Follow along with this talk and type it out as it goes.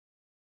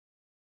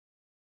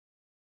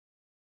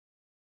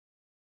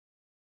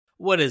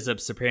What is up,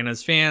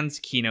 Sopranos fans?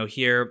 Kino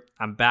here.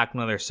 I'm back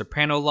with another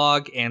Soprano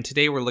log, and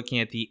today we're looking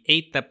at the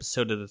 8th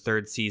episode of the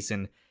 3rd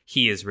season,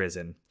 He Is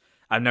Risen.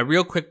 Now,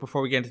 real quick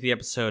before we get into the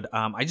episode,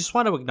 I just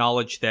want to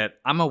acknowledge that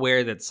I'm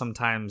aware that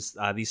sometimes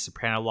these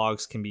Soprano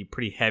logs can be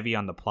pretty heavy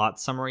on the plot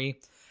summary.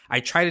 I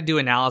try to do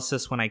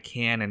analysis when I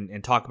can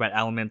and talk about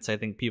elements I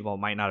think people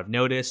might not have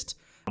noticed,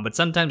 but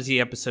sometimes the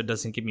episode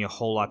doesn't give me a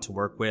whole lot to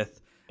work with.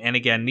 And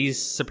again,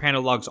 these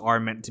Soprano logs are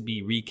meant to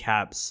be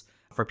recaps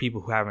for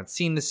people who haven't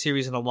seen the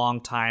series in a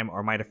long time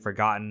or might have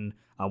forgotten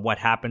what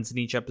happens in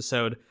each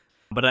episode.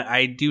 But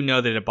I do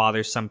know that it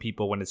bothers some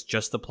people when it's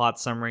just the plot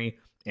summary,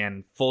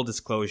 and full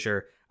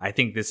disclosure, I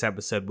think this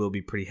episode will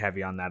be pretty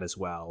heavy on that as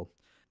well.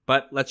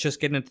 But let's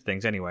just get into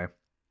things anyway.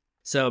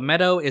 So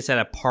Meadow is at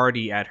a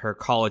party at her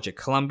college at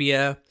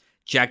Columbia.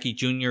 Jackie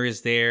Jr.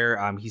 is there.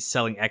 He's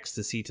selling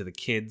ecstasy to the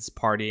kids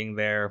partying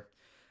there.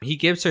 He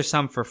gives her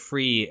some for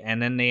free,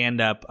 and then they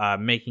end up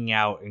making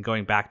out and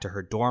going back to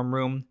her dorm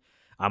room.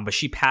 But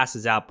she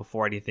passes out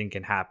before anything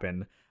can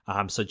happen.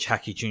 So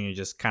Jackie Jr.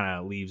 just kind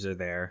of leaves her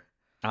there.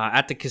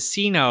 At the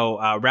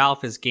casino,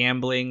 Ralph is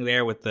gambling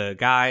there with the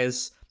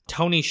guys.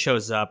 Tony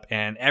shows up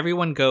and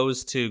everyone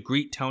goes to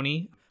greet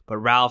Tony, but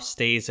Ralph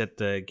stays at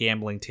the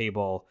gambling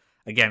table.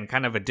 Again,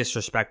 kind of a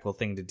disrespectful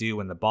thing to do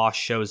when the boss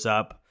shows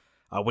up.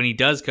 When he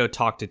does go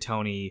talk to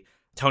Tony,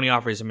 Tony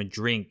offers him a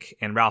drink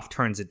and Ralph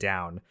turns it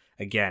down.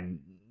 Again,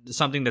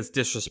 something that's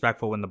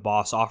disrespectful when the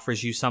boss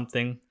offers you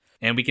something.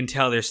 And we can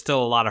tell there's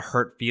still a lot of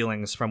hurt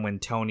feelings from when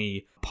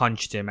Tony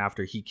punched him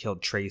after he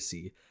killed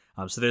Tracy.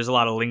 So there's a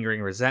lot of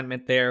lingering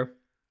resentment there.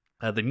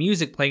 The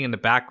music playing in the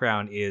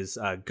background is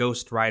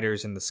Ghost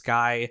Riders in the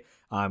Sky.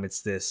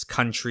 It's this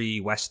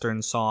country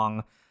western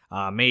song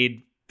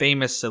made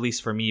famous, at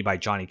least for me, by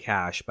Johnny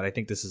Cash. But I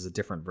think this is a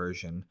different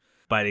version.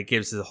 But it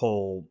gives the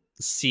whole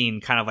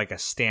scene kind of like a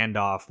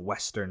standoff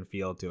western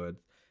feel to it.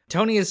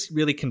 Tony is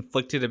really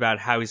conflicted about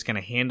how he's going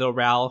to handle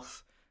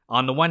Ralph.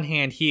 On the one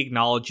hand, he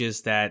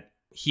acknowledges that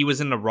he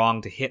was in the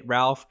wrong to hit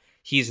Ralph.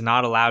 He's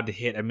not allowed to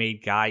hit a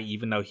made guy,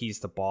 even though he's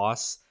the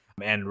boss.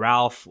 And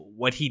Ralph,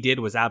 what he did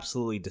was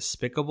absolutely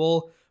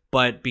despicable.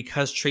 But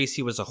because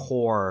Tracy was a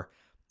whore,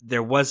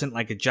 there wasn't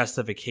like a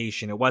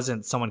justification. It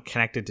wasn't someone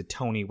connected to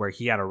Tony where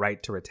he had a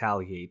right to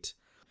retaliate.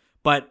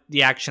 But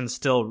the action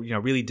still,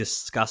 really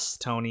disgusts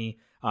Tony.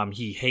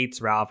 He hates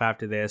Ralph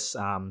after this.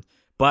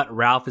 But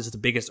Ralph is the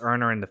biggest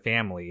earner in the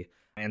family.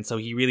 And so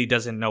he really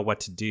doesn't know what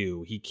to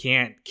do. He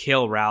can't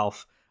kill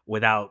Ralph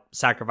without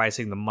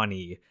sacrificing the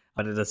money,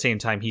 but at the same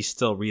time, he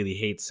still really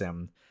hates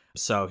him.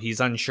 So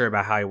he's unsure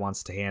about how he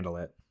wants to handle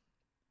it.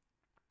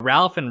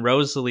 Ralph and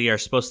Rosalie are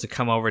supposed to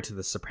come over to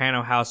the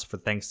Soprano house for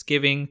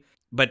Thanksgiving,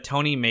 but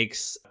Tony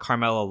makes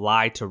Carmela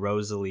lie to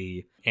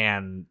Rosalie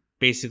and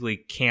basically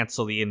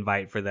cancel the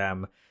invite for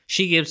them.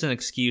 She gives an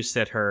excuse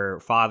that her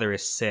father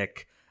is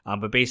sick,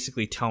 but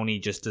basically Tony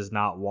just does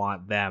not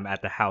want them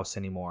at the house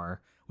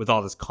anymore with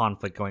all this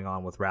conflict going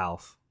on with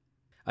Ralph.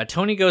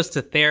 Tony goes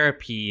to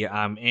therapy,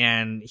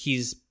 and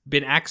he's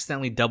been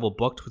accidentally double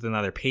booked with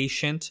another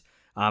patient.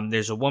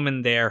 There's a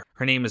woman there.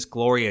 Her name is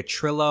Gloria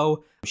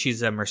Trillo.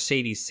 She's a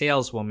Mercedes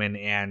saleswoman,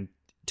 and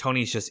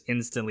Tony's just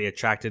instantly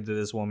attracted to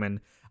this woman.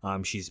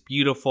 She's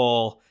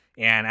beautiful,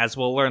 and as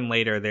we'll learn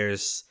later,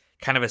 there's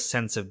kind of a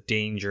sense of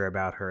danger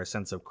about her, a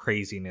sense of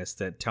craziness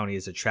that Tony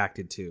is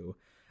attracted to.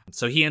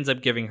 So he ends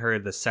up giving her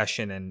the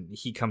session, and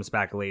he comes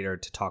back later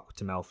to talk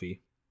to Melfi.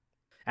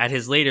 At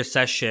his later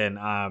session,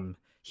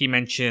 he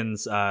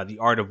mentions The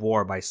Art of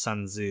War by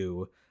Sun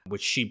Tzu,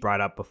 which she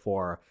brought up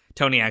before.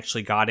 Tony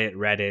actually got it,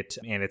 read it,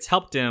 and it's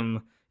helped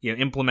him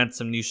implement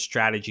some new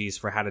strategies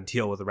for how to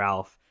deal with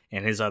Ralph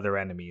and his other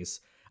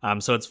enemies.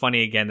 So it's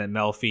funny again that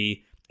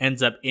Melfi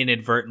ends up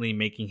inadvertently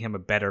making him a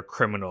better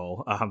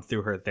criminal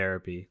through her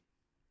therapy.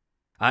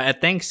 At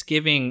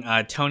Thanksgiving,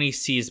 Tony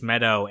sees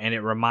Meadow, and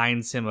it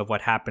reminds him of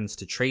what happens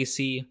to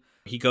Tracy.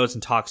 He goes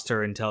and talks to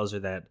her and tells her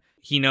that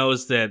he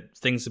knows that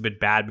things have been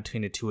bad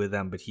between the two of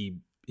them, but he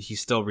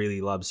still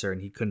really loves her,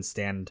 and he couldn't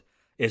stand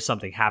if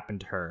something happened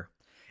to her.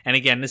 And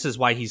again, this is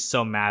why he's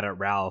so mad at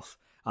Ralph,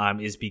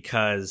 is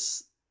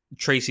because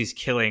Tracy's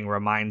killing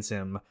reminds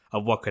him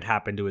of what could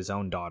happen to his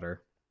own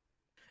daughter.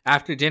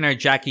 After dinner,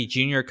 Jackie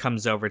Jr.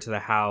 comes over to the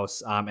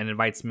house and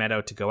invites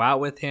Meadow to go out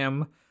with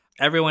him.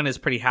 Everyone is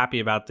pretty happy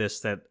about this,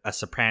 that a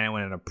soprano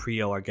and an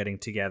April are getting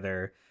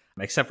together,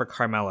 except for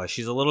Carmela.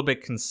 She's a little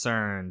bit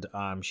concerned.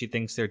 She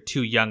thinks they're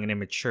too young and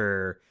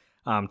immature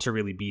to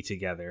really be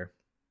together.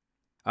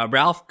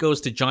 Ralph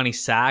goes to Johnny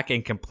Sack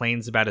and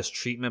complains about his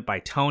treatment by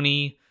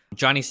Tony.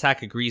 Johnny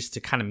Sack agrees to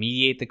kind of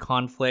mediate the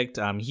conflict.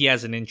 He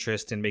has an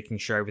interest in making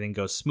sure everything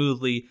goes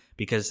smoothly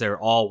because they're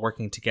all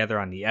working together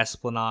on the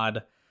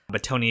Esplanade.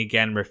 But Tony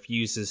again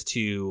refuses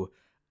to,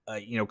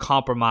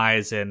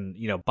 compromise and,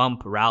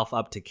 bump Ralph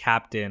up to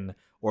captain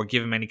or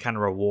give him any kind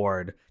of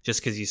reward just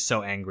because he's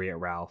so angry at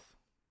Ralph.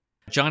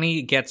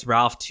 Johnny gets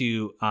Ralph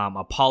to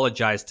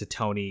apologize to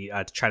Tony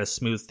to try to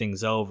smooth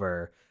things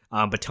over.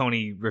 But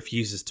Tony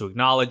refuses to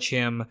acknowledge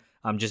him,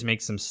 just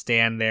makes him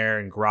stand there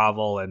and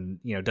grovel and,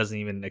 doesn't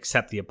even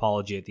accept the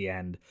apology at the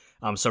end.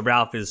 So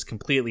Ralph is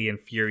completely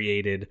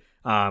infuriated.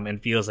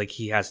 and feels like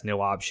he has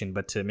no option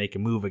but to make a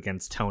move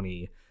against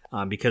Tony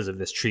because of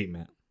this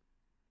treatment.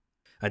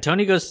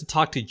 Tony goes to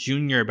talk to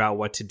Junior about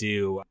what to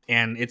do,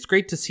 and it's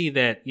great to see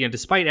that,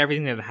 despite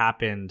everything that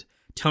happened,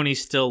 Tony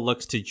still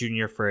looks to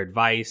Junior for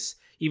advice.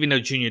 Even though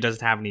Junior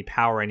doesn't have any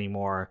power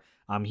anymore,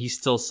 he's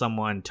still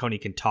someone Tony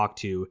can talk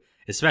to,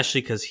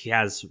 especially because he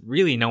has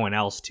really no one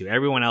else to.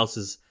 Everyone else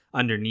is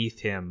underneath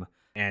him,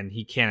 and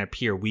he can't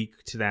appear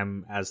weak to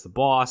them as the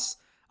boss.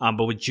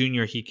 But with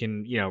Junior, he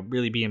can,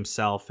 really be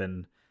himself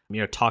and,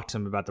 talk to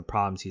him about the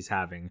problems he's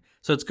having.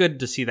 So it's good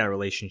to see that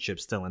relationship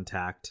still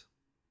intact.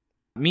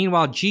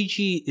 Meanwhile,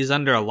 Gigi is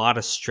under a lot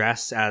of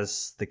stress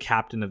as the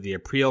captain of the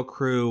April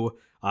crew.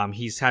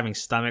 He's having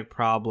stomach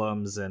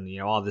problems and,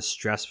 all this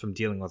stress from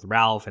dealing with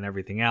Ralph and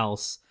everything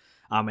else.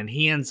 And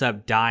he ends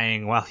up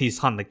dying while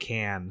he's on the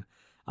can,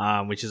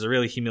 which is a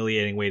really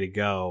humiliating way to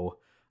go.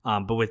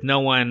 But with no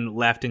one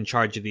left in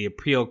charge of the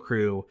April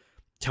crew,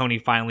 Tony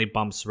finally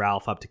bumps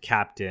Ralph up to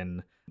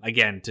captain,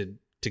 again,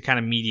 to kind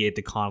of mediate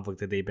the conflict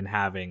that they've been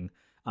having.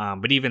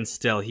 But even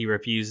still, he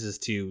refuses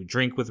to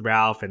drink with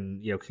Ralph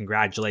and,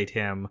 congratulate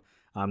him.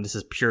 This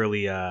is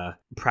purely a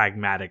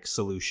pragmatic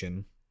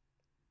solution.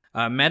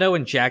 Meadow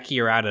and Jackie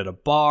are out at a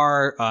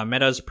bar.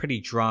 Meadow's pretty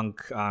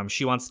drunk.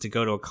 She wants to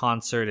go to a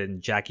concert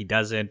and Jackie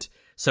doesn't.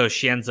 So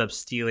she ends up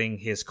stealing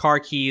his car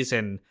keys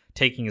and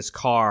taking his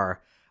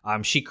car.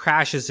 She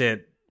crashes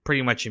it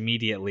pretty much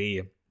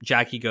immediately.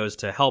 Jackie goes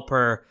to help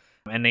her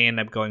and they end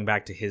up going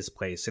back to his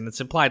place. And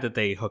it's implied that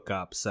they hook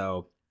up.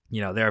 So,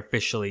 they're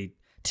officially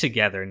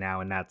together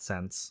now in that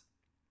sense.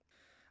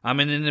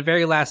 And in the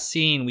very last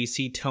scene, we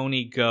see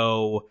Tony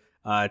go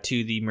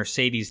to the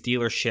Mercedes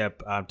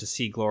dealership to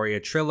see Gloria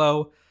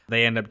Trillo.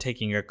 They end up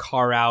taking her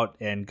car out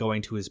and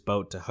going to his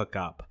boat to hook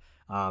up.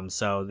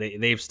 So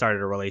they've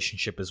started a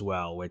relationship as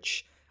well,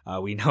 which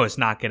we know is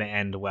not going to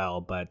end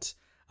well, but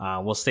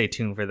we'll stay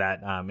tuned for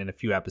that in a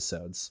few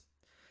episodes.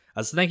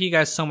 So thank you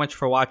guys so much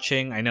for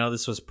watching. I know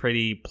this was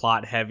pretty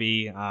plot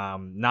heavy,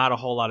 not a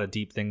whole lot of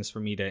deep things for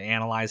me to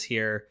analyze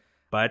here,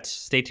 but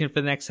stay tuned for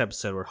the next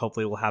episode where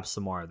hopefully we'll have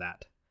some more of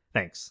that.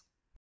 Thanks.